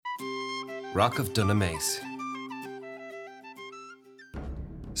Rock of Dunamase.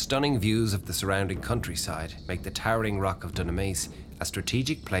 Stunning views of the surrounding countryside make the towering Rock of Dunamase a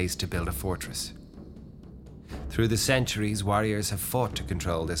strategic place to build a fortress. Through the centuries, warriors have fought to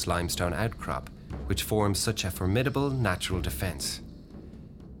control this limestone outcrop, which forms such a formidable natural defence.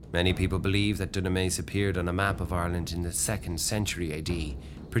 Many people believe that Dunamase appeared on a map of Ireland in the 2nd century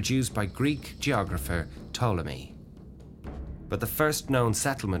AD, produced by Greek geographer Ptolemy. But the first known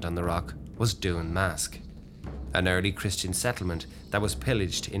settlement on the rock was Donaghmore, an early Christian settlement that was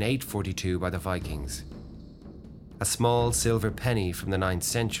pillaged in 842 by the Vikings. A small silver penny from the 9th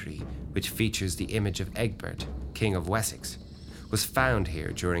century, which features the image of Egbert, King of Wessex, was found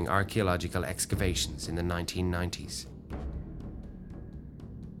here during archaeological excavations in the 1990s.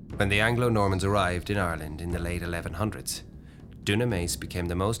 When the Anglo-Normans arrived in Ireland in the late 1100s, Dunamase became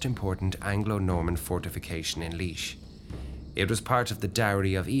the most important Anglo-Norman fortification in Laois. It was part of the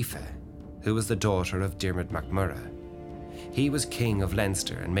dowry of Aoife, who was the daughter of Diarmid MacMurrough. He was king of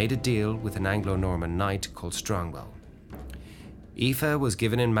Leinster and made a deal with an Anglo-Norman knight called Strongbow. Aoife was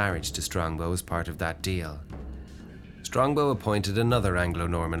given in marriage to Strongbow as part of that deal. Strongbow appointed another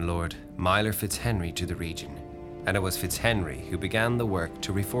Anglo-Norman lord, Meiler Fitzhenry, to the region, and it was Fitzhenry who began the work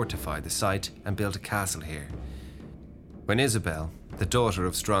to refortify the site and build a castle here. When Isabel, the daughter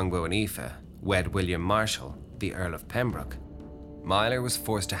of Strongbow and Aoife, wed William Marshal, the Earl of Pembroke, Meiler was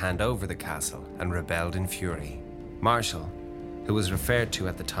forced to hand over the castle and rebelled in fury. Marshal, who was referred to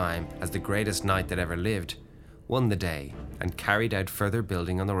at the time as the greatest knight that ever lived, won the day and carried out further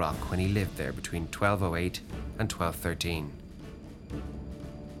building on the rock when he lived there between 1208 and 1213.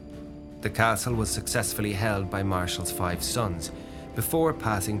 The castle was successfully held by Marshal's 5 sons before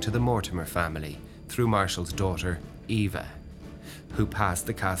passing to the Mortimer family through Marshal's daughter, Eva, who passed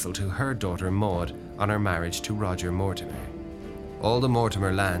the castle to her daughter Maud on her marriage to Roger Mortimer. All the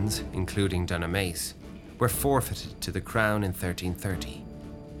Mortimer lands, including Dunamase, were forfeited to the crown in 1330.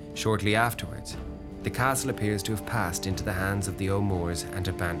 Shortly afterwards, the castle appears to have passed into the hands of the O'Moores and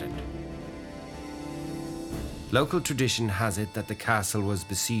abandoned. Local tradition has it that the castle was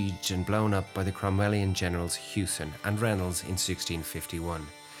besieged and blown up by the Cromwellian generals Hewson and Reynolds in 1651.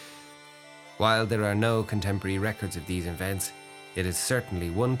 While there are no contemporary records of these events, it is certainly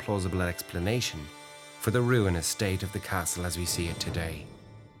one plausible explanation for the ruinous state of the castle as we see it today.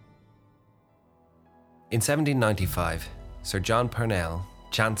 In 1795, Sir John Parnell,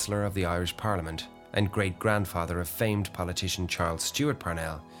 Chancellor of the Irish Parliament and great-grandfather of famed politician Charles Stewart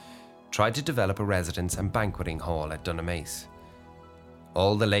Parnell, tried to develop a residence and banqueting hall at Dunamase.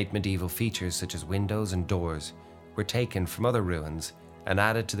 All the late medieval features such as windows and doors were taken from other ruins and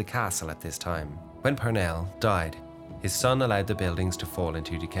added to the castle at this time. When Parnell died, his son allowed the buildings to fall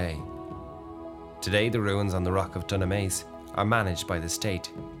into decay. Today the ruins on the Rock of Dunamase are managed by the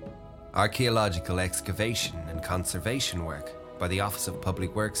state. Archaeological excavation and conservation work by the Office of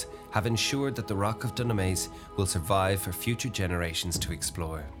Public Works have ensured that the Rock of Dunamase will survive for future generations to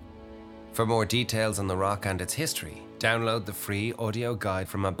explore. For more details on the rock and its history, download the free audio guide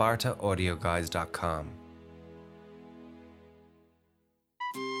from abartaaudioguides.com.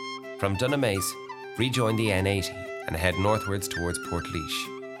 From Dunamase, rejoin the N80 and head northwards towards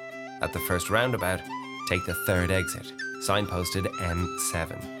Portarlington. At the first roundabout, take the 3rd exit, signposted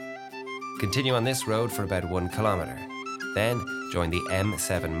M7. Continue on this road for about 1 kilometre. Then join the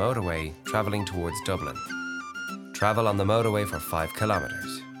M7 motorway travelling towards Dublin. Travel on the motorway for 5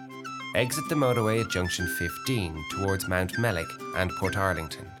 kilometres. Exit the motorway at junction 15 towards Mountmellick and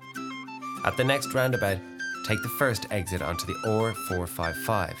Portarlington. At the next roundabout, take the first exit onto the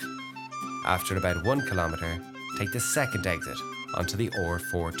OR455. After about 1 kilometre, take the second exit onto the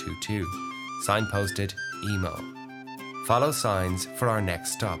OR422, signposted Emo. Follow signs for our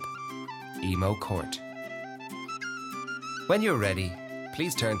next stop, Emo Court. When you're ready,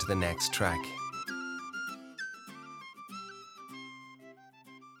 please turn to the next track.